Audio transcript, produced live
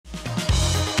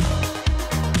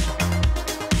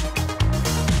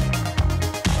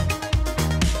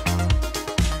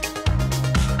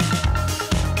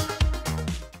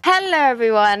Hello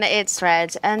everyone, it's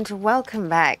Red and welcome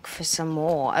back for some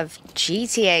more of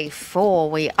GTA 4.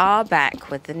 We are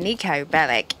back with the Niko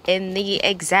Bellic in the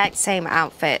exact same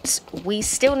outfit. We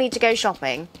still need to go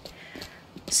shopping,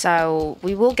 so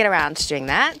we will get around to doing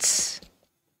that.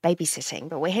 Babysitting,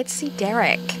 but we're here to see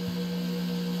Derrick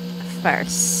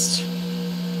first.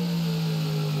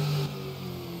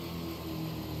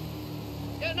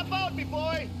 Get in the boat, me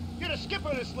boy! You're the skipper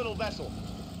of this little vessel.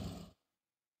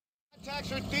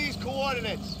 Contacts are at these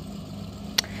coordinates.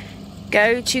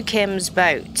 Go to Kim's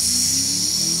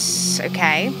boats.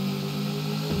 Okay.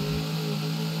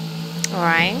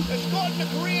 Alright. Escorting a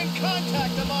Korean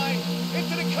contact of mine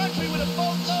into the country with a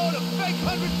boatload of fake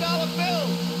 $100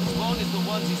 bills. As long as the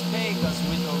ones he's paying us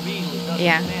with are real, it doesn't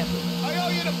matter. I owe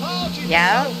you an apology.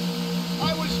 Yeah.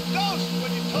 I was dosed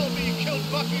when you told me you killed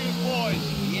Bucky and his boys.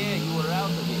 Yeah, you were out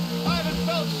of it. I haven't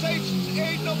felt safe since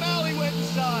Aiden O'Malley went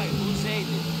inside. Who's Aiden?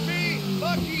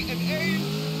 Bucky and Aiden,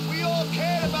 we all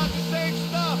cared about the same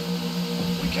stuff.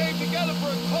 We came together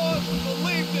for a cause we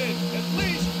believed in. At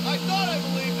least, I thought I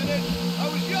believed in it. I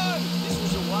was young. This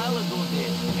was a while ago,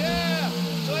 then. Yeah,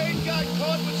 so Aiden got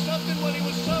caught with something when he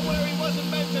was somewhere he wasn't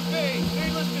meant to be.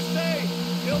 Needless to say,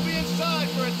 he'll be inside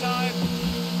for a time.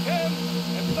 Him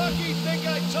and Bucky think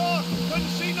I talk. Couldn't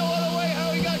see no other way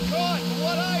how he got caught. From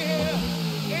what I hear,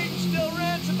 Aiden still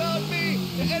rants about me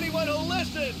to anyone who'll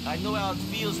listen. I know how it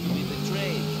feels to be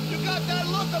betrayed. You got that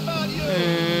look about you.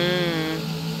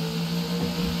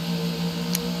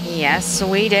 Yes,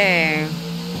 we do.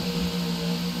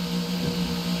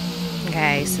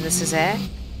 Okay, so this is it.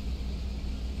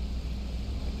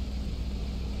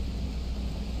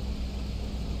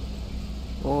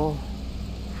 Oh.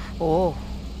 Oh.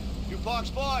 You Park's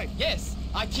boy? Yes,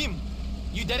 I'm Kim.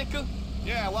 You Derrick?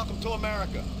 Yeah, welcome to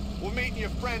America. We're meeting your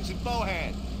friends in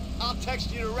Bohan. I'll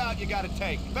text you the route you gotta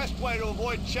take. Best way to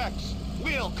avoid checks.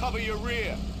 We'll cover your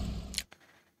rear.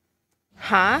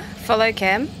 Huh? Follow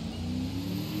Kim?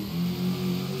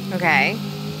 Okay.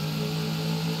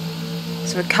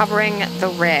 So we're covering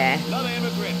the rear. Another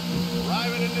immigrant,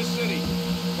 arriving in this city,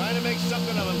 trying to make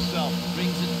something of himself.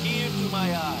 Brings a tear to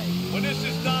my eye. When this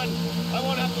is done, I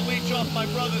won't have to leech off my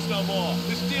brothers no more.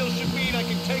 This deal should mean I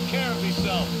can take care of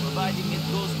myself. Providing it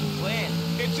goes to plan.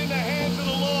 It's in the hands of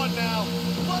the Lord now.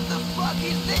 What the fuck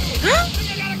is this?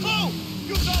 Think I got a clue?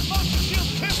 Use our boat to shield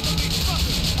Kim from these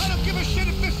fuckers. I don't give a shit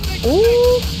if this thing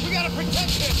Ooh. stinks. We gotta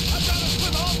protect him. I'd rather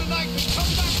swim home tonight than come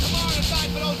back tomorrow to die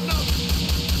for those notes.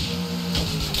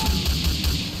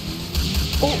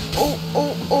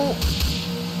 Oh.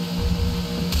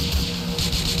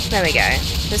 There we go.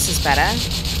 This is better.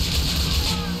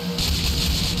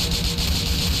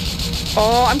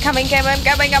 Oh, I'm coming, Kim. I'm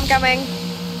coming.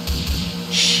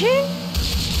 Shit.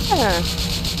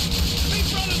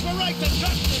 These brothers were right to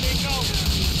trust me, Niko.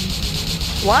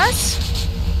 What?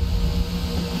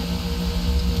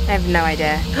 I have no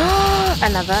idea.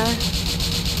 Another.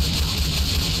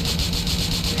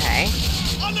 Okay.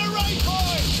 On the right,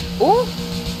 boys. Ooh.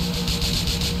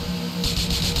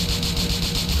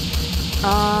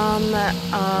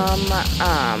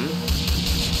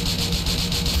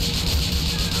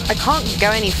 I can't go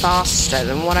any faster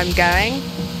than what I'm going.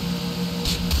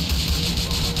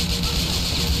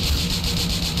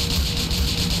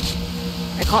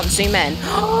 I can't zoom in.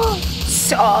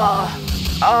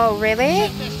 Oh, really?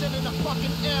 They're sending the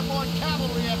fucking airborne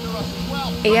cavalry after us as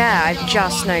well. Yeah, I've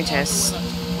just noticed.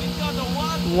 We've got the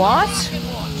one. What? Rocket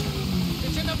launch.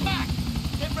 It's in the back.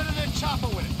 Get rid of the chopper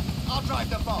with it. I'll drive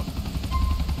the boat.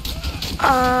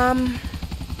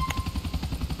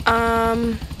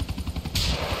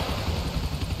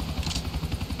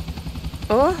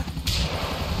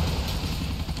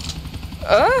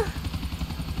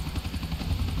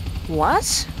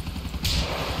 What?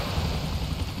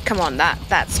 Come on,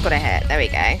 that's gotta hit. There we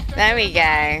go. There we go.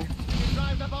 You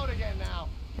drive the boat again now.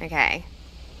 Okay.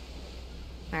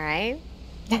 Alright.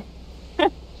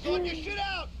 Sort your shit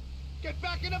out. Get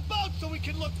back in the boat so we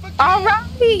can look for.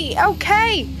 Alright!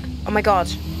 Okay! Oh my god.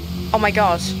 Oh my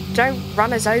god. Don't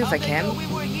run us over, Kim. We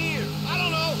were here. I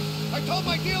don't know. I told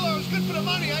my dealer I was good for the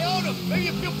money. I owed him. Maybe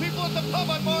a few people at the pub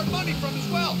I borrowed money from as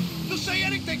well. They'll say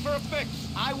anything for a fix.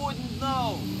 I wouldn't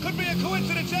know. Could be a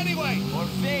coincidence anyway. Or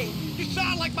fate. You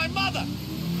sound like my mother.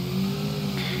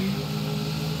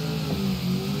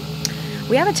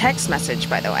 We have a text message,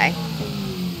 by the way.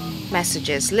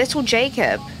 Messages. Little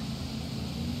Jacob.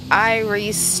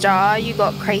 Irie Star, you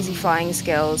got crazy flying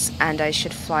skills, and I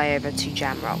should fly over to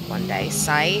Jamrock one day.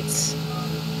 Sight.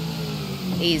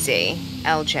 Easy.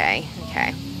 LJ.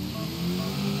 Okay.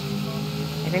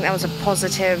 I think that was a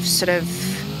positive sort of...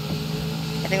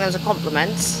 I think that was a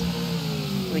compliment.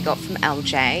 we got from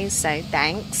LJ, so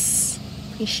thanks.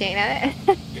 Appreciate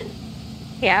it.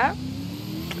 Yeah.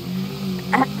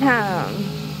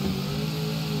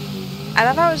 I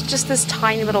love how it's just this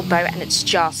tiny little boat and it's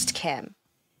just Kim.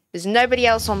 There's nobody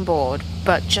else on board,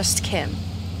 but just Kim.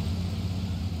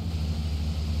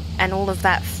 And all of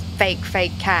that fake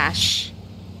cash.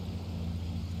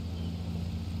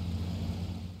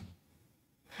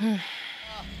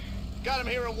 Got him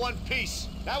here in one piece.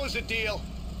 That was a deal.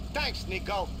 Thanks,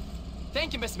 Niko.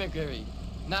 Thank you, Mr. McGreary.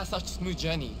 Not such a smooth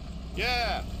journey.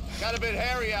 Yeah, got a bit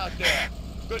hairy out there.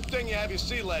 Good thing you have your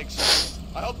sea legs.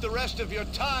 I hope the rest of your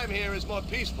time here is more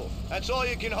peaceful. That's all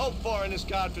you can hope for in this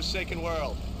godforsaken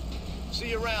world.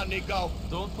 See you around, Niko.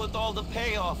 Don't put all the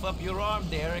payoff up your arm,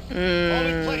 Derrick.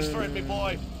 Only place for it, me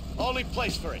boy. Only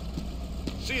place for it.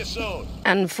 See you soon.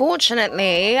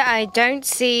 Unfortunately, I don't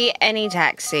see any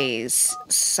taxis,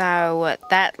 so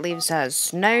that leaves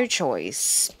us no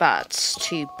choice but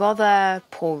to bother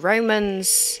poor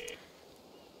Romans.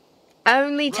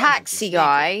 Only taxi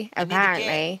guy,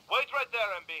 apparently. Wait right there,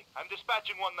 MB. I'm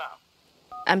dispatching one now.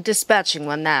 I'm dispatching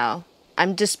one now.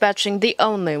 I'm dispatching the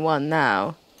only one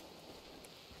now.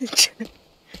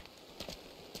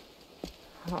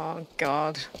 Oh,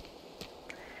 God.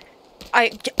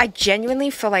 I genuinely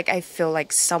feel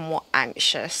like somewhat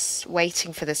anxious,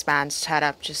 waiting for this man to turn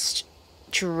up, just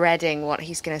dreading what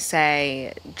he's gonna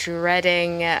say,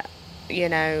 dreading, you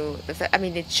know, I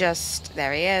mean, it just,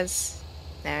 there he is.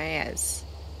 There he is.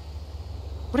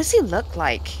 What does he look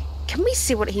like? Can we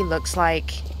see what he looks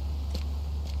like?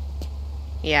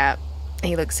 Yeah,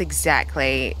 he looks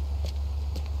exactly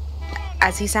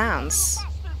as he sounds.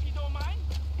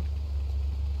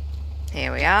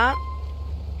 Here we are.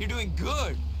 You're doing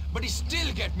good, but he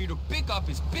still get me to pick up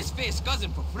his piss-faced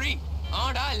cousin for free.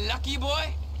 Aren't I lucky,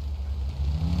 boy?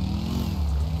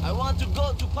 I want to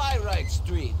go to Pyrite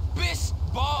Street. Piss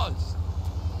balls!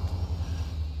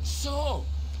 So,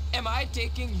 am I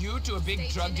taking you to a big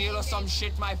drug deal or some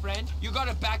shit, my friend? You got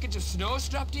a package of snow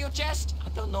strapped to your chest? I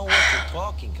don't know what you're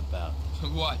talking about.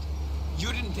 What?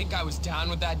 You didn't think I was down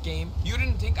with that game? You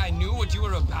didn't think I knew what you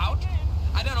were about?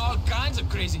 I done all kinds of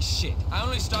crazy shit. I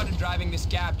only started driving this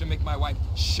cab to make my wife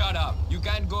shut up. You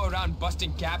can't go around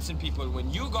busting caps in people when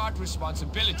you got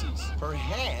responsibilities.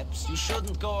 Perhaps you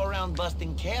shouldn't go around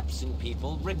busting caps in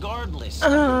people regardless of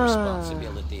your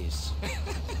responsibilities.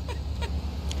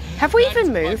 Have we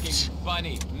even That's moved? fucking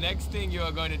funny. Next thing you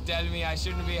are going to tell me I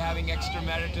shouldn't be having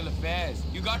extramarital affairs.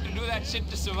 You got to do that shit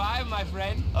to survive, my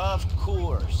friend. Of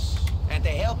course. And to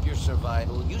help your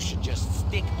survival, you should just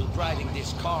stick to driving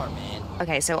this car, man.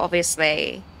 Okay, so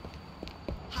obviously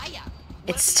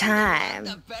it's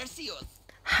time.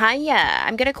 Hiya,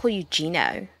 I'm gonna call you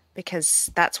Gino because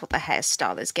that's what the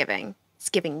hairstyle is giving. It's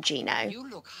giving Gino. You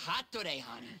look hot today,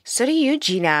 honey. So do you,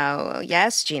 Gino.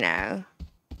 Yes, Gino.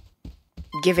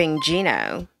 Giving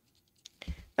Gino.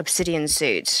 Obsidian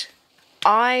suit.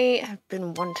 I have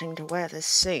been wanting to wear this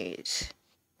suit.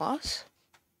 What?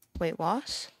 Wait,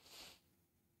 what?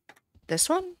 This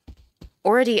one?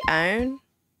 Already own?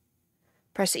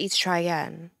 Press E to try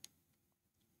again.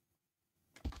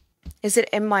 Is it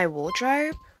in my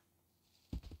wardrobe?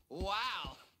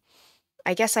 Wow.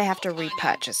 I guess I have to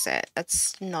repurchase it.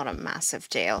 That's not a massive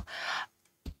deal.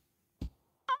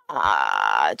 Do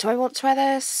I want to wear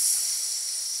this?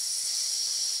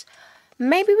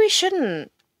 Maybe we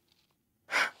shouldn't.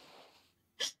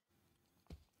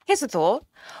 Here's a thought.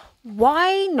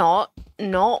 Why not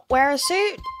wear a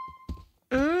suit?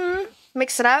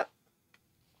 Mix it up.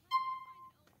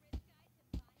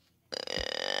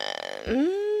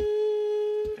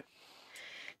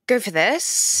 Go for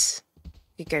this.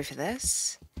 You go for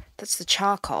this. That's the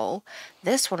charcoal.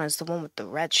 This one is the one with the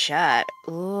red shirt.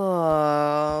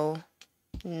 Ooh.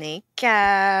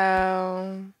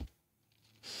 Niko.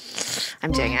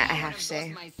 I'm doing it. I have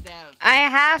to. I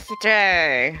have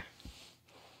to.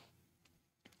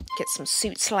 Get some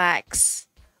suit slacks.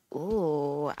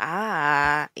 Ooh.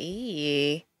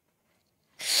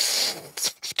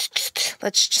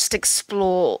 Let's just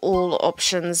explore all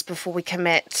options before we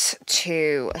commit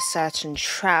to a certain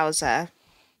trouser.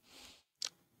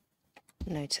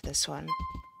 No to this one.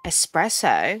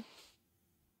 Espresso.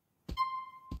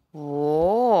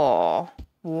 Whoa.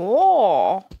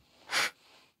 Whoa.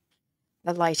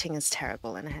 The lighting is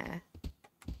terrible in here.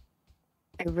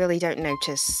 I really don't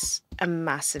notice a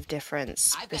massive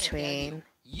difference between...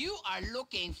 You are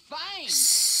looking fine.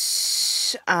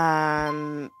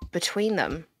 Between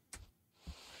them.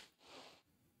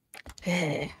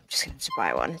 I'm just going to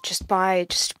buy one. Should I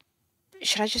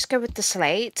just go with the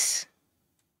slate?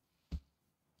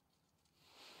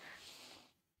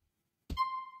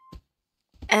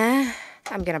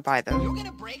 I'm gonna buy them. You're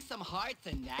gonna break some hearts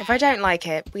and that. If I don't like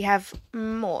it, we have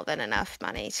more than enough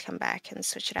money to come back and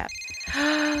switch it up.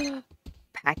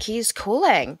 Packy's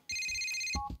calling.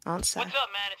 Answer. What's up,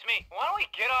 man? It's me. Why don't we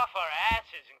get off our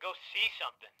asses and go see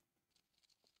something?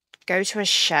 Go to a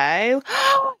show?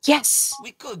 Yes!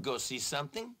 We could go see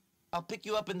something. I'll pick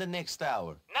you up in the next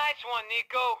hour. Nice one,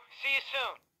 Niko. See you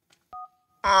soon.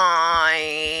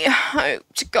 I hope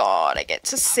to God I get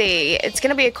to see. It's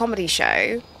gonna be a comedy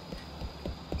show.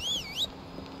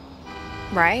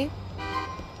 Right?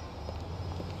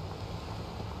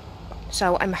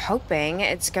 So I'm hoping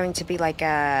it's going to be like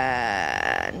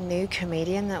a new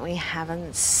comedian that we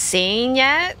haven't seen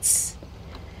yet.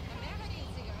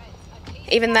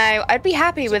 Even though I'd be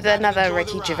happy with another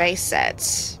Ricky Gervais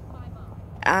set.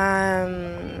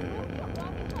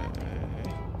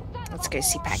 Let's go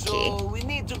see Packy. So we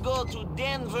need to go to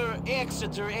Denver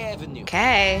Exeter Avenue.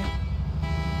 Okay.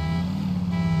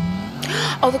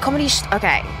 Oh, the comedy.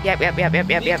 Okay. Yep. Niko,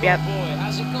 boy,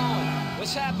 how's it going?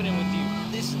 What's happening with you?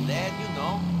 This and that, you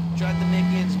know. Trying to make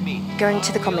ends meet. Going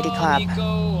to the comedy club.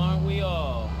 Niko, aren't we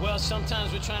all? Well,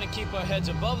 sometimes we're trying to keep our heads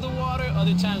above the water.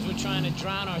 Other times we're trying to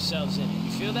drown ourselves in it.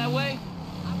 You feel that way?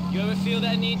 You ever feel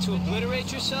that need to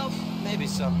obliterate yourself? Maybe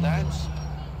sometimes.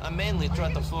 I mainly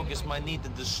try to focus my need to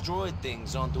destroy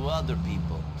things onto other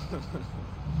people.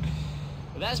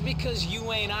 That's because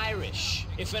you ain't Irish.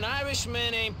 If an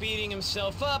Irishman ain't beating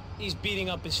himself up, he's beating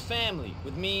up his family.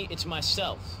 With me, it's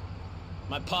myself.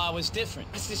 My pa was different.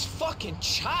 It's this fucking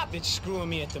chop that's screwing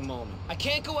me at the moment. I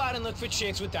can't go out and look for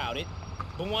chicks without it.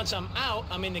 But once I'm out,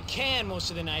 I'm in the can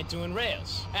most of the night doing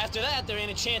rails. After that, there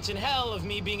ain't a chance in hell of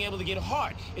me being able to get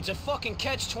hard. It's a fucking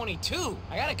catch-22.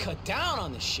 I gotta cut down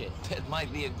on this shit. That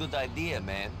might be a good idea,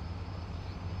 man.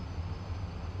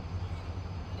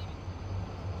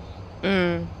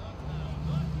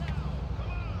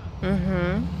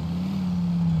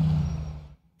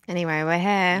 Anyway, we're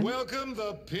here. Welcome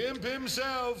the pimp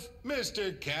himself,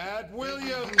 Mr. Katt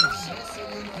Williams.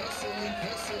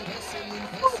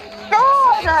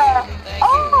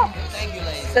 Thank you,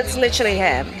 ladies. That's literally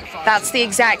him. That's the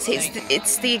exact.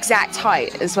 It's the exact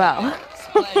height as well.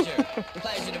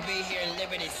 Pleasure to be here in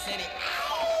Liberty City.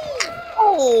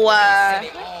 Oh.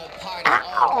 City, all party,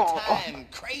 all the time.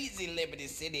 Crazy Liberty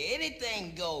City.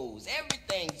 Anything goes.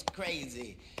 Everything's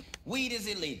crazy. Weed is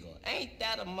illegal. Ain't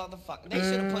that a motherfucker? They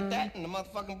should have put that in the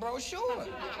motherfucking brochure.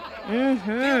 Feel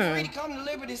free to come to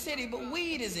Liberty City, but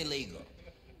weed is illegal.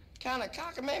 Kind of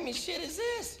cockamamie shit is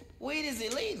this? Weed is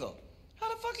illegal. How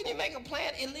the fuck can you make a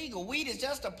plant illegal? Weed is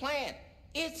just a plant.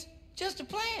 It's just a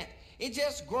plant. It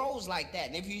just grows like that.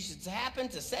 And if you should happen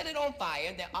to set it on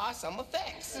fire, there are some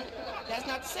effects. That's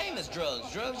not the same as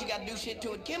drugs. Drugs, you gotta do shit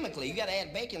to it chemically. You gotta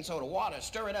add baking soda, water,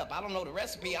 stir it up. I don't know the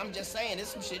recipe. I'm just saying there's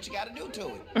some shit you gotta do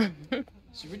to it.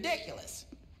 It's ridiculous.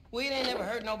 Weed ain't never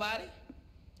hurt nobody.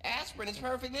 Aspirin is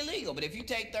perfectly legal, but if you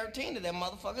take 13 of them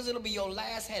motherfuckers, it'll be your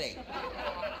last headache.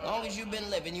 As long as you've been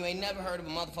living, you ain't never heard of a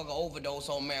motherfucker overdose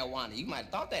on marijuana. You might have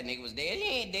thought that nigga was dead. He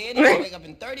ain't dead. He'll wake up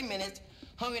in 30 minutes,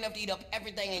 hungry enough to eat up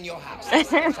everything in your house.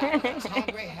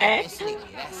 Hungry, happy, sleepy.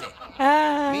 That's it.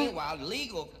 Meanwhile,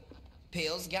 legal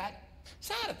pills got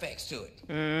side effects to it.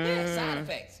 Yeah, side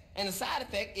effects. And the side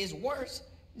effect is worse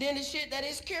than the shit that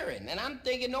it's curing. And I'm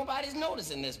thinking nobody's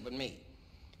noticing this but me.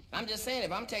 I'm just saying,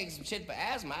 if I'm taking some shit for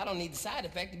asthma, I don't need the side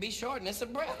effect to be shortness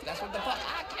of breath. That's what the fuck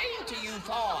I came to you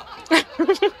for.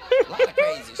 A lot of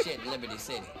crazy shit in Liberty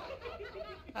City.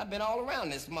 I've been all around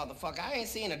this motherfucker. I ain't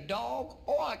seen a dog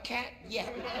or a cat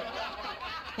yet.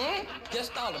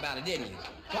 Just thought about it, didn't you?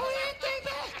 Go ahead, think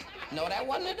back. No, that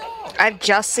wasn't a dog. I've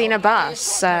just seen a bus,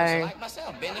 so Like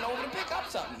myself, bending over to pick up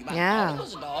something. You might yeah. thought it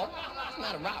was a dog. It's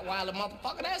not a Rottweiler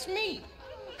motherfucker, that's me.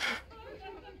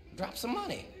 Drop some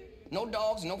money. No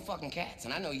dogs, no fucking cats.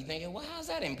 And I know you're thinking, well, how's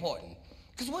that important?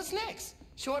 Because what's next?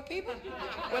 Short people?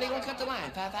 Where they gonna cut the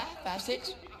line? 5'5",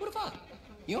 5'6"? Who the fuck?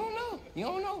 You don't know. You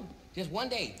don't know. Just one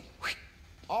day,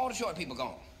 all the short people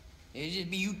gone. It'll just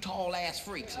be you tall-ass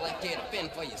freaks left here to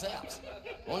fend for yourselves.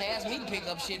 Wanna ask me to pick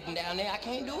up shit from down there, I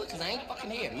can't do it because I ain't fucking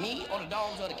here. Me or the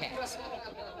dogs or the cats.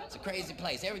 It's a crazy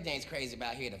place. Everything's crazy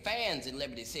about here. The fans in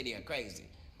Liberty City are crazy.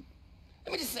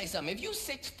 Let me just say something. If you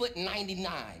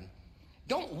 6'99",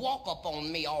 don't walk up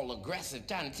on me all aggressive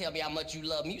trying to tell me how much you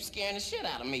love me. You scaring the shit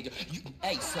out of me.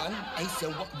 Hey, son,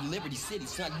 welcome to Liberty City,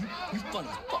 son. You funny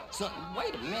as fuck, son.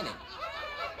 Wait a minute.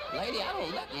 Lady, I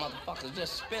don't let motherfuckers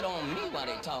just spit on me while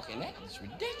they talking. That's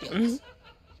ridiculous.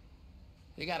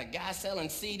 They got a guy selling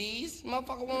CDs.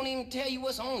 Motherfucker won't even tell you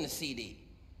what's on the CD.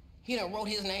 He done wrote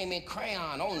his name in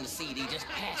crayon on the CD, just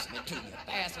passed it to me.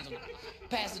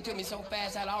 Passed it to me so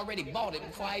fast I'd already bought it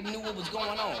before I even knew what was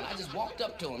going on. I just walked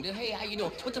up to him, just, hey, how you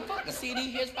doing? What the fuck, a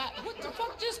CD here's right? What the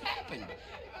fuck just happened?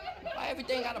 Why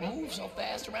everything gotta move so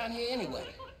fast around here anyway?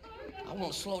 I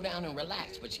want to slow down and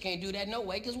relax, but you can't do that no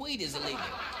way, because weed is illegal.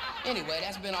 Anyway,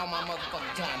 that's been all my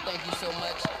motherfucking time. Thank you so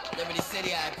much, Liberty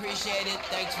City, I appreciate it.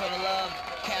 Thanks for the love.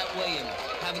 Katt Williams,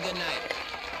 have a good night.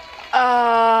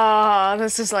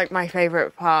 This is like my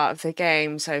favorite part of the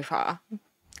game so far.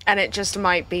 And it just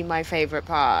might be my favorite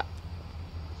part.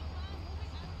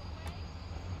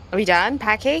 Are we done,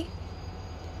 Packy?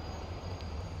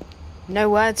 No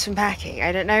words from Packy.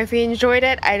 I don't know if he enjoyed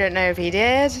it. I don't know if he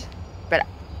did. But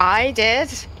I did.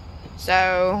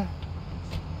 So,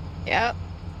 yep.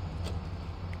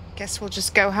 Guess we'll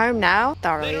just go home now.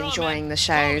 Thoroughly enjoying the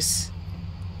shows.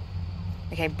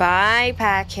 Okay, bye,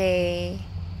 Packy.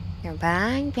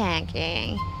 Bye,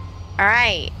 Packy.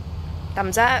 Alright.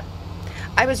 Thumbs up.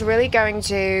 I was really going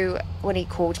to, when he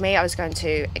called me, I was going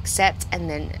to accept and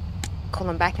then call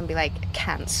him back and be like,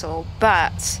 cancel.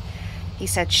 But he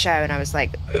said show and I was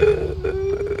like,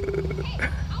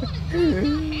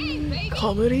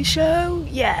 comedy show?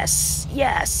 Yes,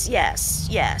 yes, yes,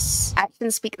 yes.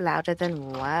 Actions speak louder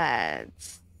than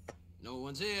words. No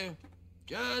one's here.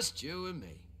 Just you and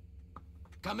me.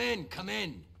 Come in, come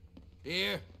in.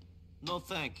 Here. No,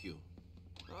 thank you.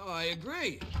 Oh, I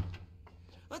agree.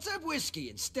 Let's have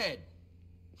whiskey instead.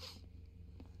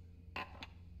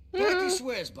 Packy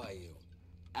swears by you.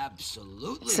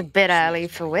 Absolutely. It's a bit early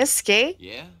for whiskey.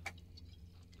 Yeah?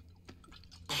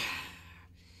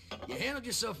 You handled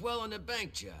yourself well on the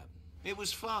bank job. It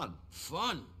was fun.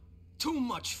 Fun? Too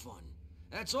much fun.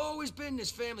 That's always been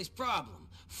this family's problem.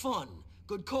 Fun.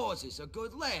 Good causes, a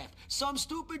good laugh, some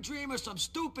stupid dream or some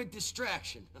stupid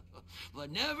distraction. But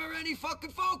never any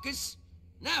fucking focus.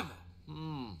 Never.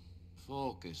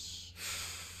 Focus.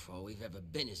 All we've ever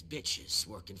been is bitches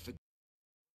working for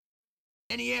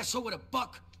any asshole with a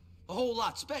buck. A whole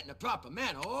lot spent in a proper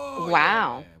manner. Oh,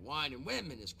 wow. Yeah. Wine and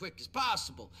women as quick as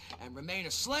possible. And remain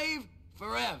a slave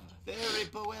forever. Very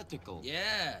poetical.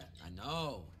 Yeah, I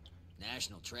know.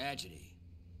 National tragedy.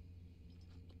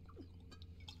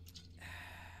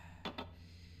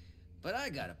 But I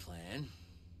got a plan.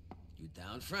 You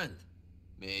down, friend?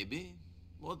 Maybe.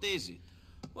 What is it?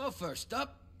 Well, first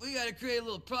up, we gotta create a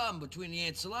little problem between the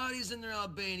Ancelottis and their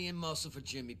Albanian muscle for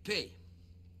Jimmy P.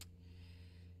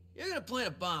 You're gonna plant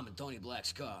a bomb in Tony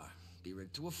Black's car. Be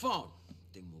rigged to a phone.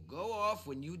 Thing will go off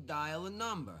when you dial a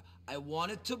number. I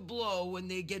want it to blow when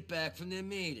they get back from their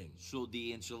meeting. So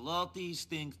the Ancelottis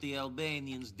think the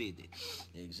Albanians did it.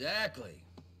 Exactly.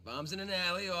 Bomb's in an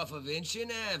alley off of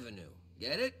Inchin Avenue.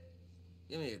 Get it?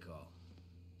 Give me a call.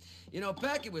 You know,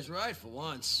 Packy was right for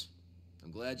once.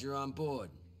 I'm glad you're on board.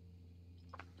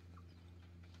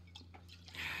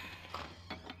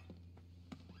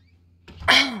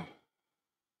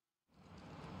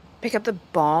 Pick up the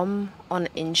bomb on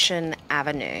Inchin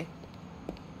Avenue.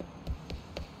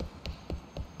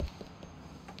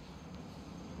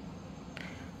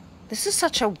 This is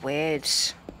such a weird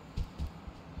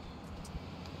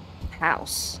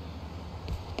house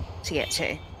to get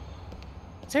to.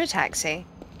 Is there a taxi?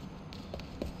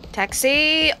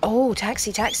 Taxi! Oh,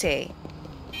 taxi, taxi.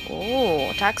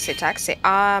 Oh, taxi, taxi.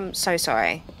 I'm so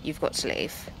sorry. You've got to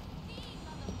leave.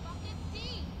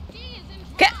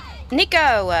 Get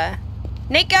Niko!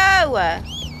 Niko!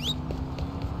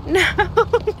 No,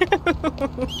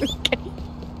 no.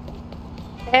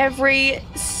 Every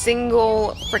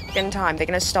single freaking time they're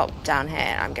gonna stop down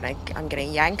here. I'm gonna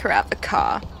yank her out the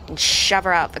car and shove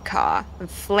her out the car and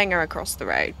fling her across the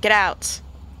road. Get out!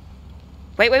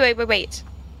 Wait, wait, wait, wait, wait.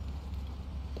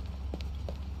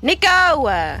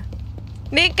 Niko!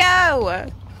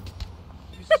 Niko!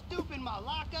 You stupid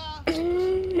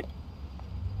malaka!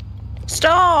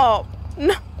 Stop!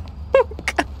 No!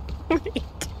 Wait.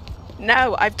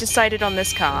 No, I've decided on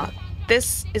this car.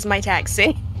 This is my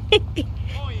taxi.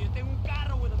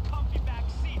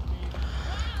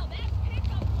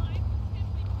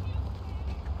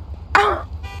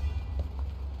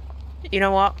 You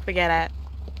know what? Forget it.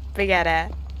 Forget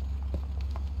it.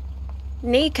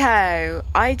 Niko,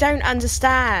 I don't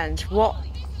understand what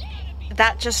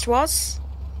that just was.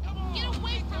 Get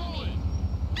away from me!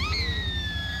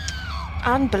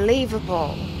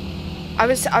 Unbelievable. I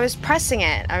was pressing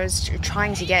it. I was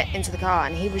trying to get into the car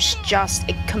and he was just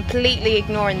completely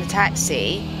ignoring the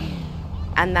taxi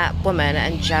and that woman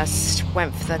and just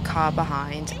went for the car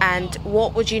behind. And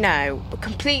what would you know?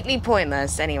 Completely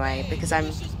pointless anyway, because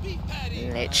I'm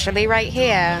literally right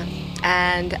here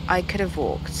and I could have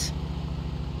walked.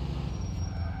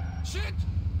 Shit!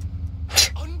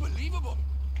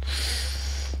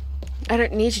 I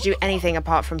don't need to do anything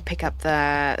apart from pick up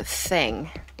the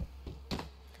thing.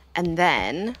 And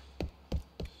then...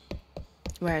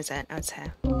 Where is it? Oh, it's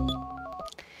here.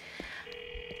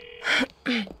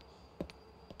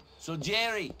 So,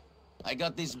 Jerry, I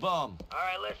got this bomb.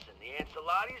 Alright, listen. The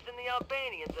Ancelottis and the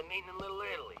Albanians are meeting in Little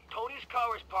Italy. Tony's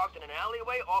car is parked in an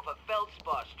alleyway off of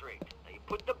Feldspar Street. Now, you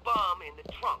put the bomb in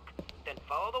the trunk. Then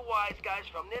follow the wise guys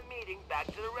from their meeting back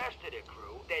to the rest of their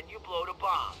crew. Then you blow the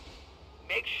bomb.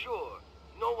 Make sure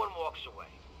no one walks away.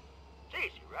 It's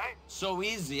easy, right? So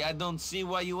easy, I don't see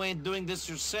why you ain't doing this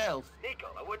yourself. Niko,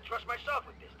 I wouldn't trust myself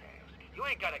with this task. You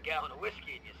ain't got a gallon of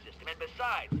whiskey in your system, and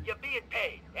besides, you're being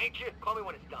paid, ain't you? Call me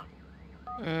when it's done.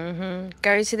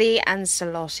 Go to the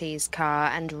Ancelotti's car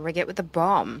and rig it with the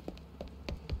bomb.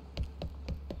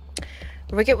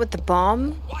 Rig it with the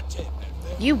bomb? Watch it.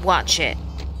 You watch it.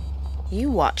 You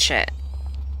watch it.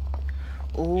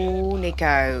 Ooh,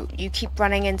 Niko. You keep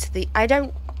running into the... I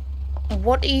don't...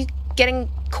 What are you getting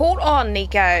caught on,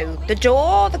 Niko? The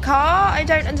door? The car? I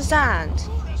don't understand.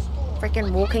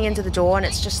 Freaking walking into the door and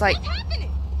it's just like...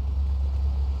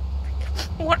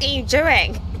 What are you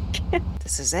doing?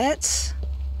 This is it.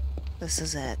 This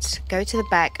is it. Go to the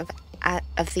back of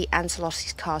the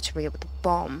Ancelotti's car to rig it with the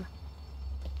bomb.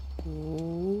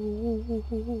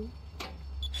 Ooh.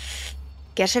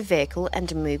 Get a vehicle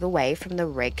and move away from the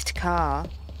rigged car.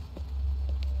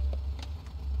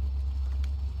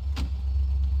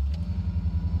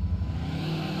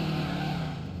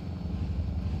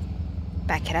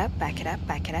 Back it up, back it up,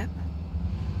 back it up.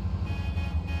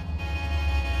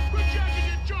 Quit jacking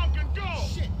your junk and go!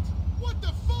 Shit! What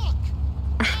the fuck?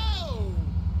 Oh!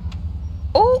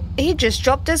 Oh, he just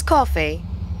dropped his coffee.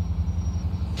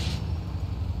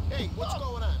 Hey, what's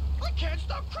going on? I can't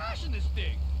stop crashing this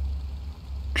thing!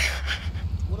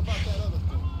 What about that other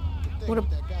thing? The thing What with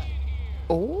that guy?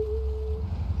 Oh,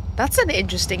 that's an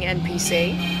interesting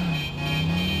NPC.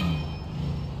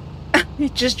 He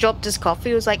just dropped his coffee.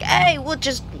 He was like, hey,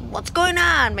 what's going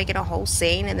on? Making a whole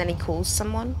scene, and then he calls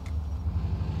someone.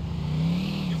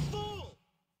 You fool!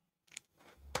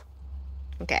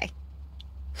 Okay.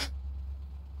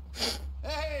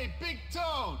 Hey, Big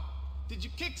Tone! Did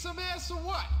you kick some ass or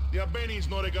what? The Albanians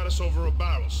know they got us over a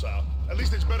barrel, Sal. At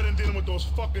least it's better than dealing with those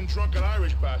fucking drunken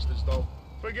Irish bastards, though.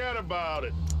 Forget about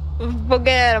it.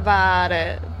 Forget about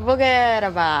it. Forget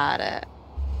about it.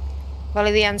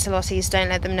 Follow the Ancelottis. Don't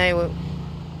let them know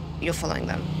you're following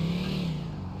them.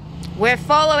 We're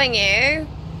following you.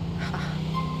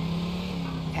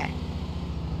 Okay.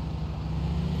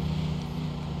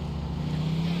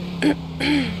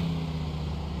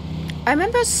 I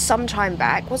remember some time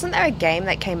back, wasn't there a game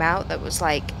that came out that was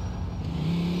like...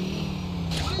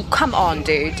 Oh, come on,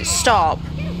 dude. Stop.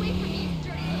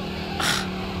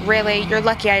 Really? You're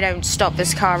lucky I don't stop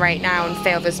this car right now and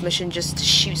fail this mission just to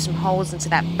shoot some holes into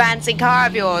that fancy car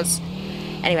of yours.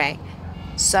 Anyway,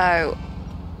 so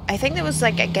I think there was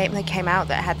like a game that came out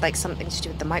that had like something to do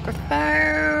with the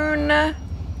microphone. And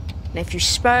if you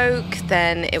spoke,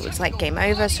 then it was like game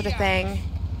over sort of thing.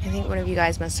 I think one of you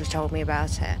guys must have told me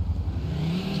about it.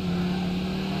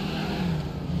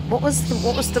 What was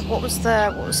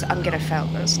I'm gonna fail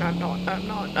this. No, I'm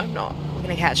not. We're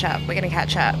gonna catch up. We're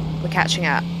catching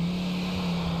up.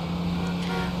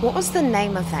 What was the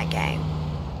name of that game?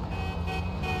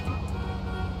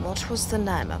 What was the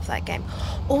name of that game?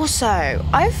 Also,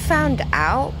 I've found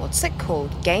out, what's it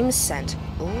called? Game Center.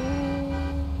 Ooh.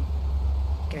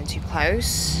 Getting too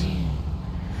close.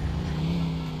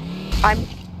 I'm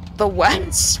the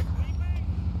worst.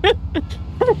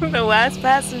 I'm the worst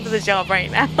person for the job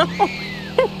right now.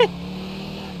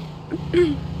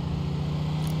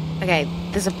 Okay,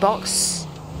 there's a box.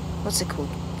 What's it called?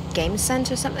 Game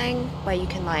Center or something? Where you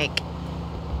can like...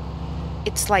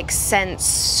 It's like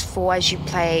sense for as you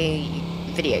play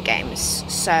video games.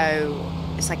 So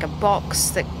it's like a box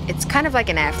that... It's kind of like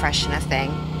an air freshener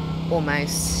thing.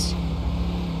 Almost.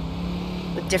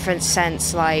 With different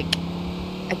scents, like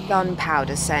a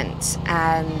gunpowder scent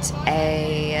and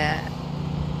a...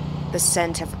 the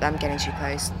scent of... I'm getting too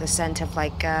close. The scent of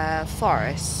like a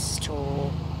forest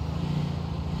or...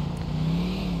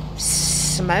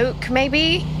 smoke,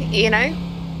 maybe? You know?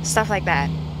 Stuff like that.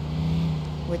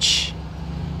 Which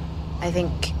I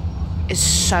think is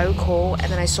so cool.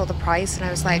 And then I saw the price and I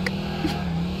was like,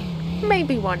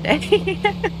 maybe one day.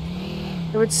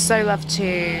 I would so love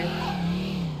to.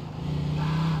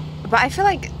 But I feel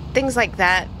like things like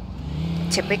that,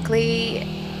 typically,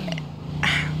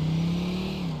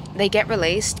 they get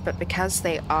released, but because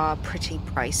they are pretty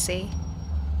pricey,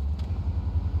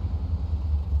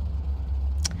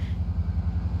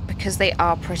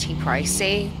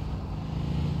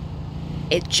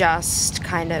 it just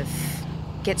kind of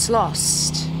gets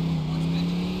lost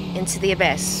into the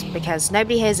abyss because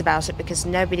nobody hears about it, because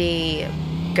nobody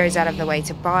goes out of their way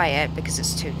to buy it because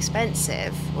it's too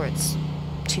expensive or it's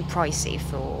too pricey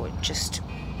for just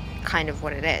kind of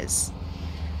what it is.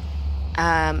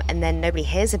 And then nobody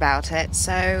hears about it,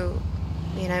 so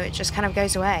you know, it just kind of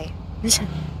goes away.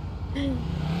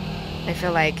 I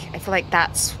feel like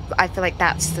that's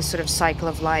the sort of cycle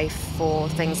of life for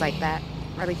things like that.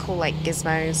 Really cool, like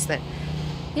gizmos that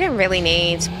you don't really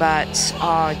need, but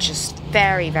are just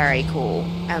very, very cool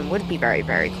and would be very,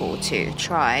 very cool to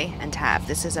try and have.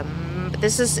 This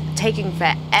is taking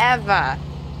forever.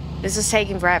 This is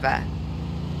taking forever.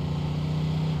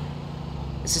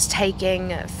 This is taking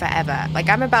forever. Like,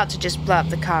 I'm about to just blow up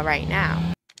the car right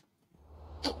now.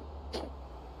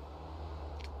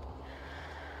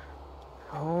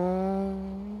 Oh.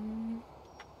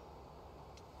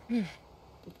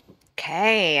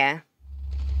 Okay.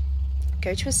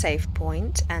 Go to a safe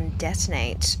point and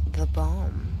detonate the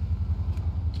bomb.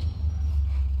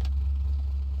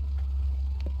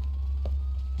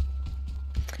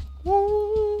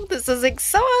 Ooh, this is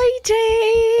exciting!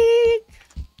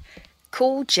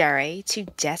 Call Jerry to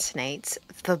detonate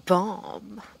the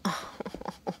bomb.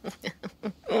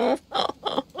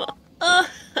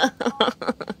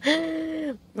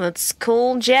 Let's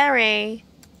call Jerry.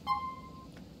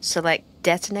 Select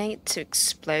detonate to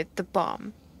explode the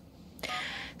bomb.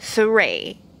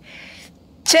 3,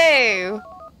 2,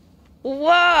 1.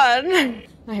 I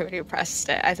already pressed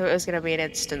it. I thought it was going to be an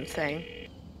instant thing.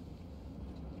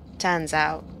 Turns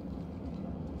out,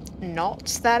 not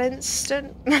that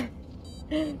instant.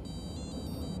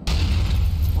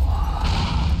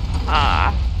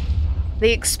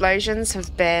 The explosions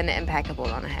have been impeccable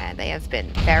on here. They have been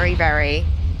very, very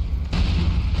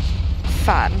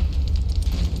fun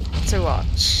to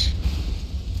watch.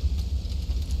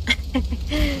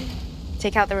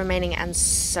 Take out the remaining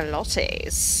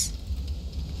Ancelottis.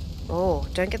 Oh,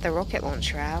 don't get the rocket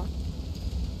launcher out.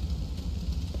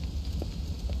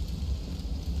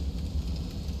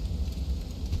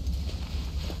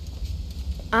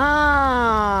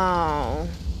 Oh,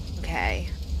 okay.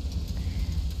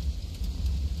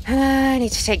 I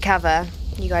need to take cover.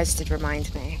 You guys did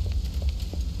remind me.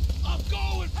 I'm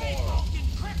going for him.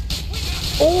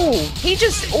 Oh, he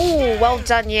just... Oh, well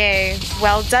done you.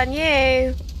 Well done you.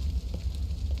 Yeah,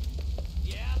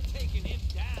 I'm taking him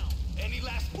down. Any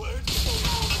last words before we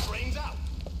pull the brains out?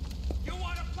 You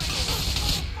want to play?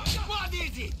 What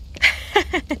is it?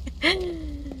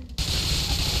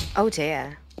 Oh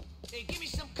dear. Hey, give me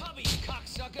some cover, you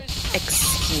cocksuckers.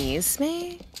 Excuse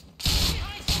me?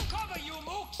 Behind some cover, you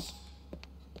mooks.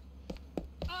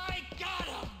 I got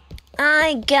him.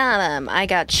 I got him. I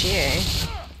got you.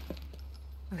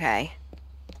 Okay.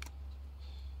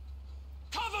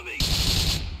 Cover me!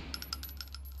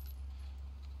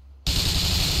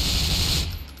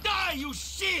 Die, you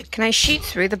shit! Can I shoot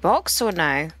through the box or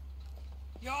no?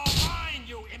 You're mine,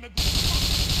 you immigrant!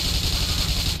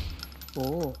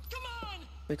 Oh. Come on!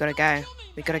 We gotta go.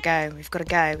 We gotta go. We've gotta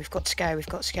go. We've got to go. We've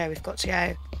got to go. We've got to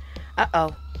go.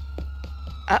 Uh-oh.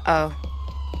 Uh-oh.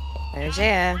 Oh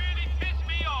dear.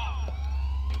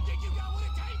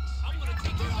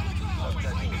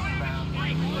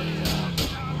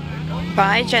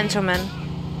 Bye, gentlemen.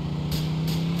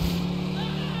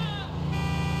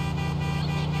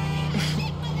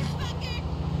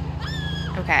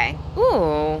 Okay.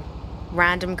 Ooh.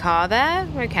 Random car there.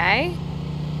 Okay.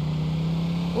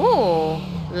 Ooh.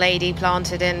 Lady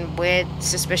planted in weird,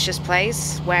 suspicious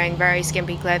place, wearing very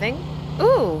skimpy clothing.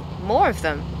 Ooh. More of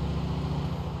them.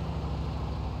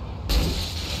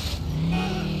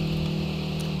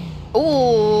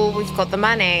 Ooh. We've got the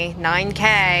money.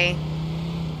 9K.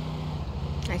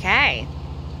 Okay.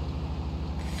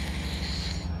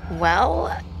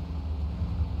 Well,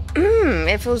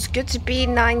 it feels good to be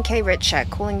 9K richer.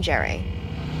 Calling Jerry.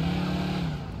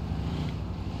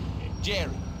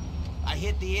 Jerry, I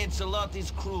hit the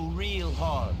Ancelotti's crew real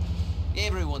hard.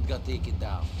 Everyone got taken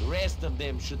down. The rest of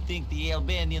them should think the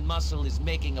Albanian muscle is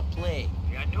making a play.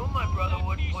 Yeah, I knew my brother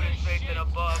wouldn't put his faith in a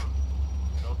bum.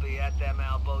 He'll be at them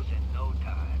elbows in no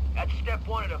time. That's step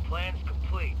 1 of the plan's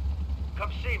complete.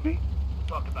 Come see me. We'll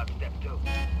talk about step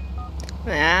 2.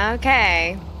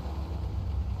 Okay.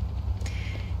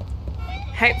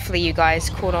 Hopefully you guys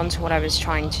caught on to what I was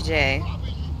trying to do.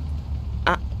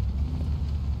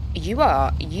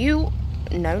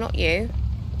 No, not you.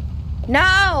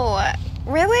 No!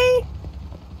 Really?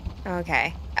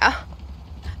 Okay. Oh,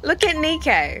 look at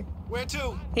Niko. Where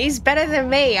to? He's better than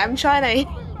me. I'm trying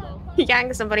to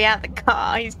yank somebody out the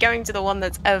car. He's going to the one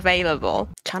that's available.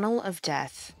 Tunnel of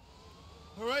Death.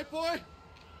 All right, boy?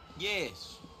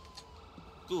 Yes.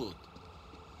 good.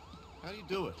 How do you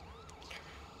do it?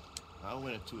 I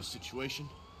went into a situation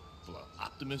full of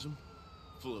optimism,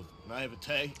 full of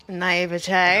naivete.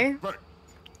 Naivete. Bert,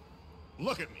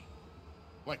 look at me.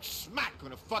 Like smack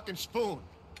on a fucking spoon.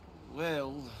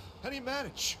 Well, How do you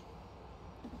manage?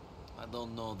 I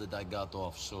don't know that I got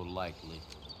off so lightly.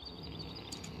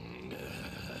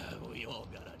 We all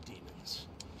got our demons.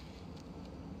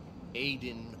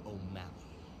 Aiden O'Malley.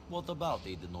 What about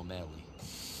Aiden O'Malley?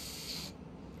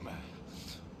 I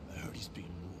heard he's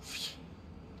being moved.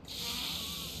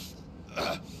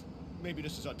 Maybe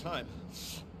this is our time.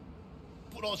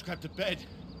 Put all this crap to bed.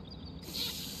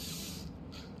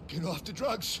 Get off the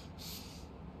drugs.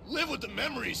 Live with the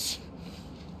memories.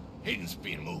 Aiden's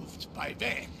being moved by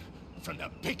van from the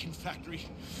bacon factory.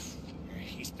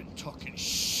 He's been talking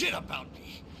shit about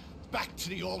me. Back to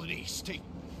the Alderney State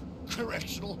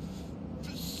Correctional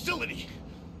Facility.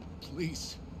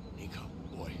 Please, Niko,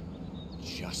 boy,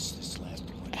 just this last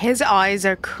one. His eyes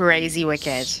are crazy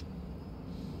wicked.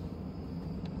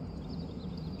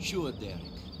 Sure, Derrick.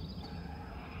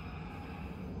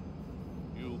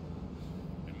 You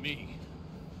and me.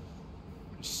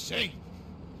 The same.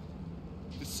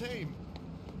 The same.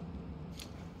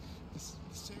 The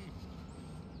same.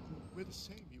 We're the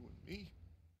same, you and me.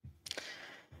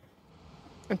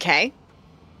 Okay.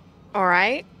 All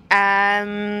right.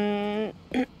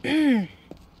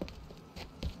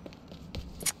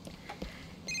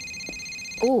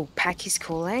 Oh, Packy's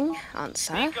calling.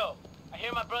 Answer. Niko, I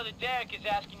hear my brother Derrick is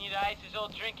asking you to ice his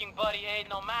old drinking buddy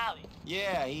Aiden O'Malley.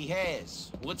 Yeah, he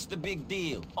has. What's the big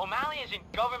deal? O'Malley is in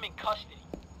government custody.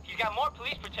 He's got more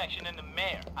police protection than the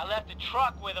mayor. I left a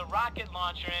truck with a rocket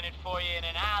launcher in it for you in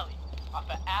an alley off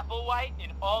of Applewhite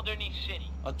in Alderney City.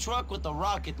 A truck with a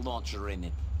rocket launcher in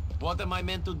it. What am I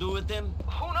meant to do with him?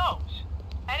 Who knows?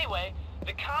 Anyway,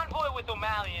 the convoy with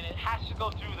O'Malley in it has to go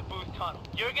through the Booth Tunnel.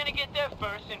 You're gonna get there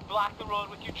first and block the road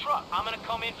with your truck. I'm gonna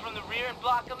come in from the rear and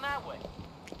block them that way.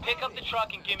 Pick up the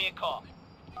truck and give me a call.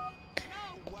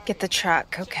 Get the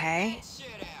truck, okay.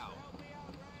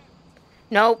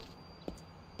 Nope.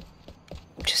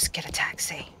 Just get a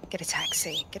taxi. Get a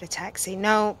taxi. Get a taxi.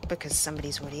 No, because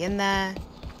somebody's already in there.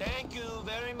 Thank you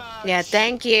very much. Yeah,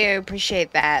 thank you.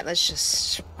 Appreciate that. Let's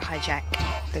just hijack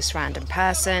this random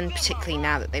person, particularly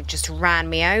now that they've just ran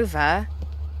me over.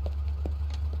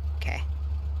 Okay.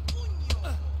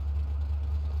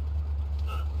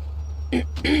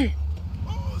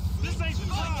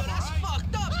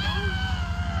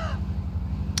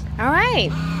 All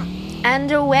right.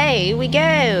 And away we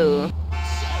go.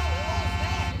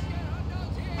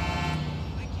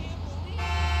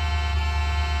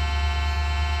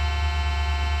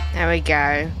 There we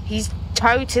go. He's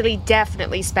totally,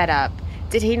 definitely sped up.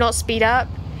 Did he not speed up?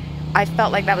 I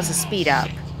felt like that was a speed up.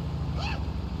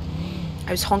 I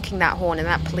was honking that horn and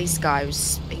that police guy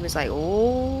he was like,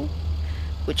 oh,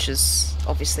 which is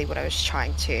obviously what I was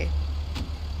trying to.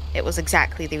 It was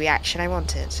exactly the reaction I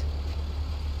wanted.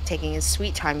 Taking his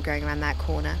sweet time going around that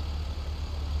corner.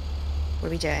 What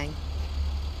are we doing?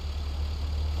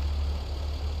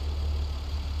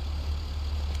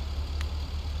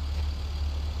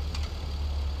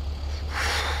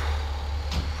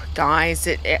 Guys,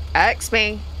 it irks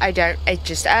me. It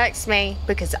just irks me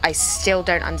because I still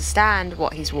don't understand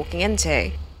what he's walking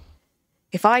into.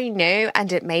 If I knew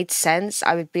and it made sense,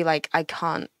 I would be like, I'm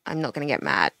not going to get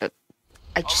mad, but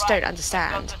I just don't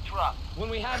understand. When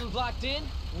we have him blocked in,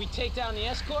 we take down the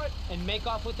escort and make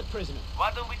off with the prisoner.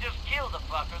 Why don't we just kill the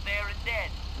fucker there and then?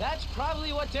 That's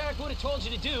probably what Derrick would have told you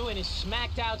to do in his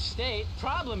smacked out state.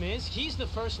 Problem is, he's the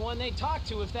first one they'd talk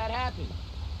to if that happened.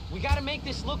 We gotta make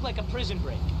this look like a prison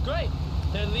break. Great.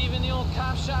 They're leaving the old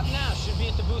cop shop now. Should be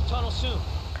at the Booth Tunnel soon.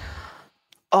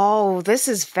 Oh, this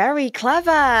is very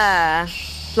clever.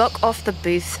 Block off the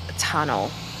Booth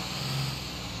Tunnel.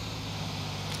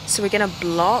 So we're gonna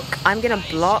block. I'm gonna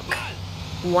block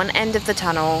one end of the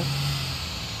tunnel.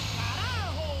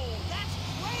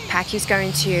 Packy's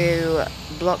going to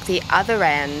block the other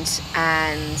end,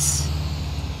 and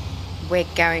we're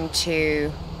going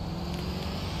to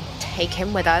take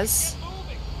him with us,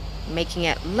 making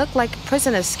it look like a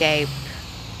prison escape,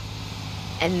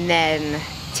 and then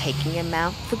taking him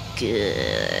out for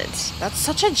good. That's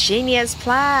such a genius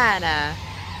plan.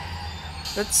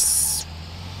 That's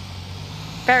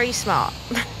very smart.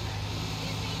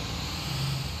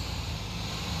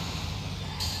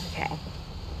 Okay.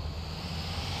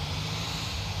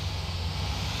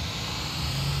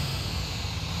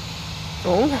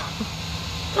 Oh.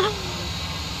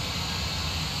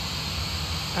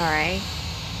 All right.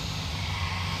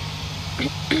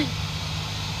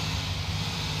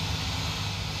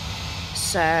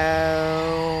 So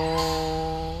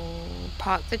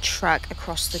Park the truck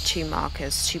across the 2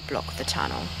 markers to block the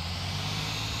tunnel.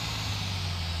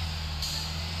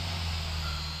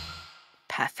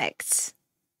 Perfect.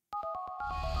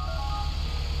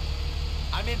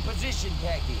 I'm in position,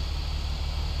 Khaki.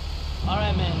 All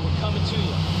right, man, we're coming to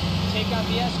you. Take out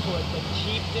the escort, but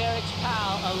keep Derrick's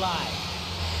pal alive.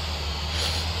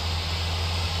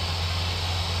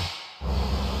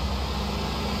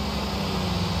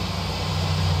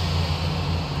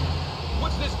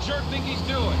 What's this jerk think he's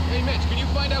doing? Hey, Mitch, can you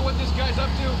find out what this guy's up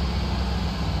to?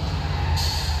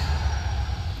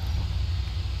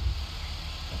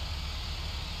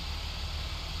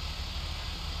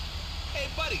 Hey,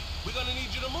 buddy, we're gonna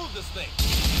need you to move this thing.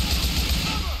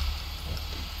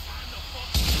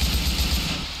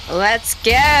 Let's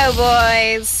go,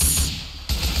 boys.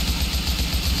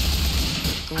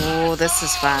 Oh, this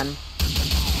is fun.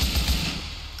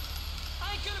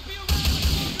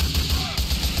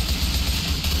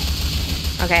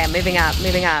 Okay, I'm moving up,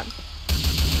 moving up.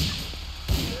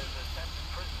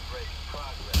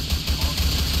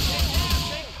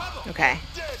 Okay.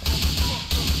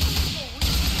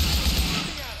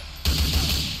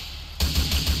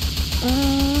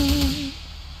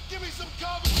 Give me some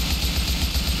cover.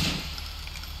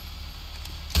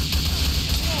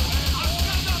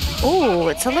 Ooh,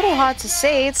 it's a little hard to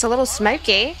see. It's a little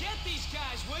smoky. Get these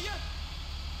guys, will you?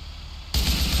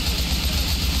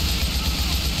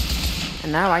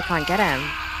 And no, I can't get him.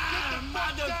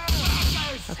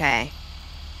 Okay.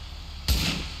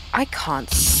 I can't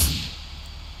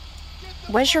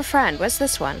Where's your friend? Where's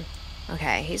this one?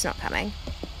 Okay, he's not coming.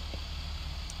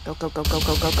 Go, go, go, go,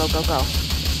 go, go, go, go, go.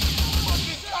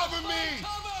 Cover me.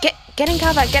 Get in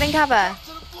cover, get in cover.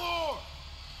 To the floor.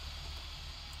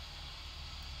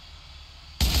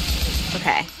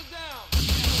 Okay. Sit down.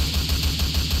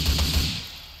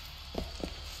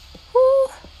 Woo.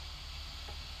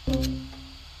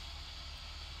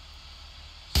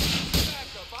 Back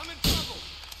up. I'm in trouble.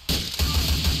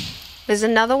 There's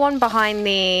another one behind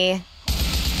the...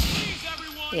 Please,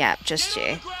 everyone. Yeah, just Get on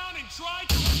you. the ground and try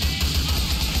to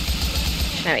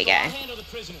There we go. Handle the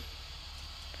prisoner.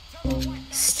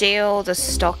 Steal the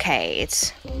stockade.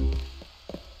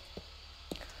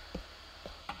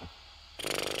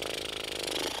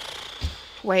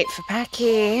 Wait for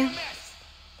Packy.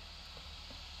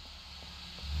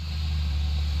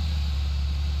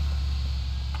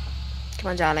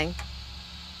 Come on, darling.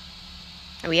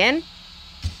 Are we in?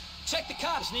 Check the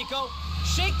cops, Niko.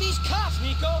 Shake these cops,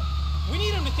 Niko. We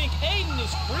need them to think Aiden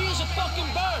is free as a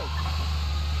fucking bird.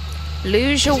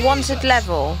 Lose your wanted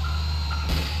level.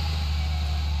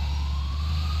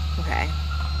 Okay.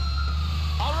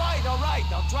 All right.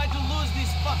 I'll try to lose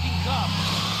these fucking cops.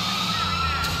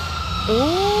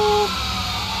 Ooh.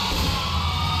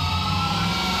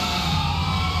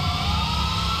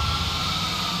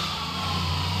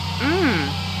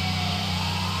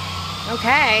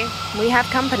 Okay, we have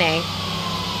company.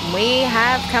 We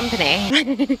have company.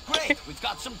 Great, we've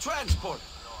got some transport.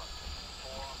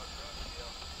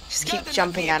 Just keep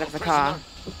jumping out of the car.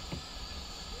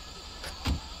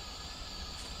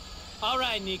 All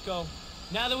right, Niko.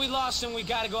 Now that we lost him, we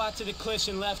gotta go out to the cliffs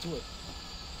and leftward.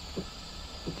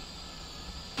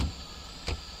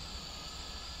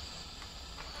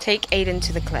 Take Aiden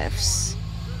to the cliffs.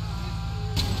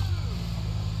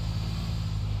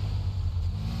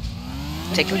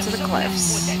 Take him to the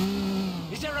cliffs.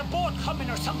 Is there a boat coming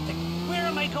or something? Where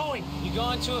am I going? You're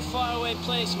going to a faraway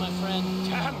place, my friend.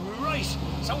 Damn right.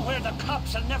 Somewhere the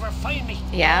cops will never find me.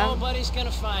 Yeah? Nobody's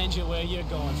gonna find you where you're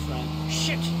going, friend.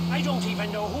 Shit, I don't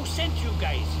even know who sent you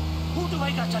guys. Who do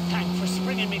I got to thank for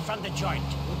springing me from the joint?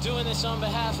 We're doing this on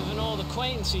behalf of an old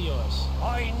acquaintance of yours.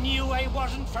 I knew I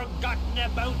wasn't forgotten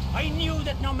about. I knew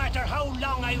that no matter how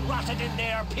long I rotted in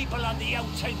there, people on the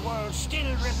outside world still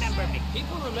remember me.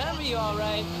 People remember you, all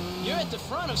right. You're at the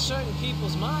front of certain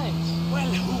people's minds. Well,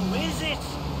 who is it?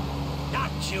 Not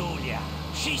Julia.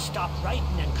 She stopped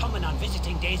writing and coming on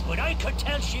visiting days, but I could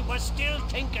tell she was still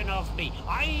thinking of me.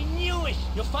 I knew it.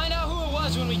 You'll find out who it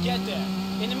was when we get there.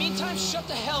 In the meantime, shut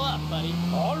the hell up, buddy.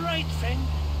 All right, friend.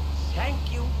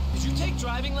 Thank you. Did you take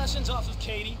driving lessons off of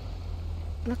Katie?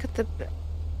 Look at the...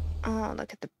 Oh,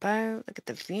 look at the boat. Look at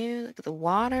the view. Look at the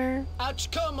water. Out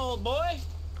you come, old boy.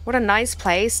 What a nice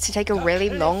place to take a really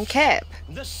long kip.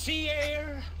 The sea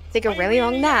air. Take a really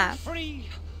long nap. Free.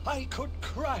 I could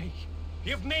cry.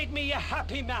 You've made me a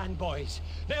happy man, boys.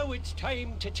 Now it's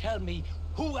time to tell me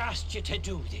who asked you to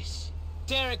do this.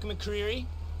 Derrick McCreary.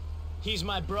 He's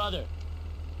my brother.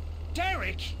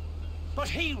 Derrick? But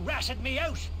he ratted me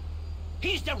out.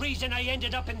 He's the reason I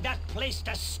ended up in that place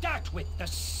to start with. The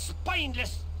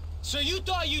spineless... So you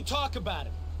thought you'd talk about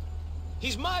him?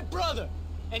 He's my brother,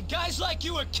 and guys like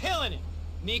you are killing it.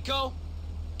 Niko,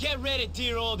 get rid of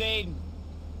dear old Aiden.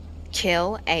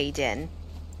 Kill Aiden.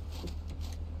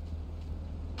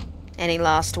 Any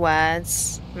last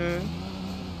words?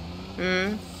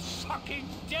 Fucking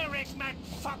Derrick,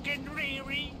 fucking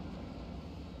Riri.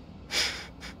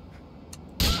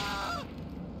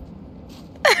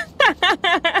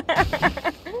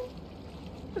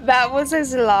 That was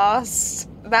his last.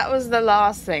 That was the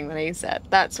last thing that he said.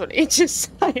 That's what he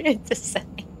decided to say.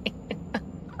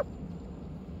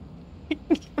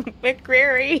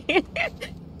 McCreary.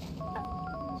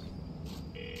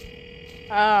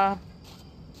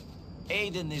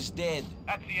 Aiden is dead.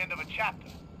 That's the end of a chapter.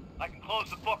 I can close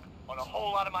the book on a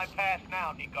whole lot of my past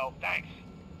now, Niko. Thanks.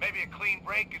 Maybe a clean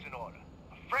break is in order.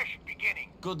 A fresh beginning.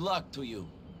 Good luck to you.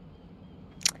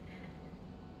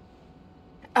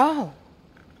 Oh.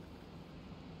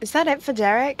 Is that it for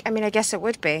Derrick? I mean, I guess it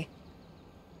would be.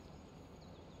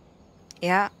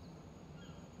 Yeah.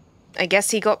 I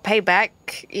guess he got payback,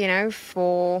 you know,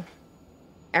 for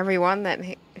everyone that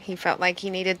he felt like he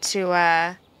needed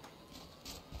to,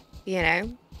 you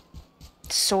know,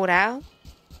 sort out.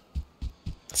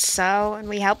 So, and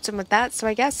we helped him with that. So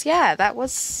I guess, yeah, that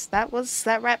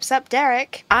wraps up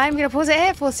Derrick. I'm going to pause it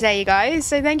here for today, you guys.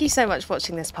 So thank you so much for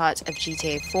watching this part of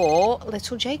GTA 4.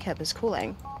 Little Jacob is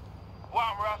calling.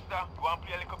 What, Rasta? You want to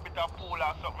play a little bit of pool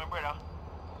or something, brother?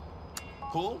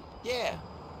 Pool? Yeah.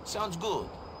 Sounds good.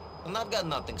 And I've got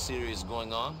nothing serious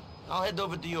going on. I'll head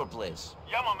over to your place.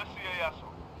 Yeah, man, I see you, yeah, so.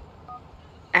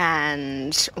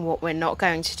 And what we're not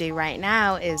going to do right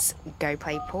now is go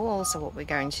play pool. So what we're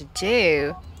going to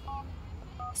do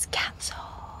is cancel.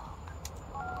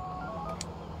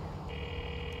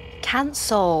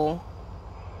 Cancel.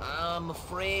 I'm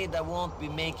afraid I won't be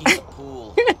making the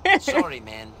pool. Sorry,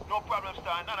 man. No problem,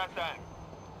 Star. Another time.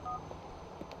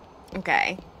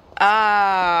 Okay.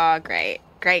 Ah, great.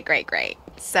 Great.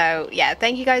 So, yeah,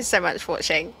 thank you guys so much for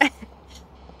watching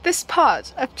this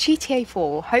part of GTA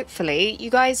 4. Hopefully,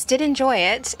 you guys did enjoy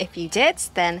it. If you did,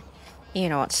 then you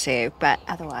know what to do. But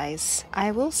otherwise,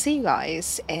 I will see you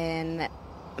guys in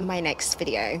my next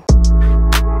video.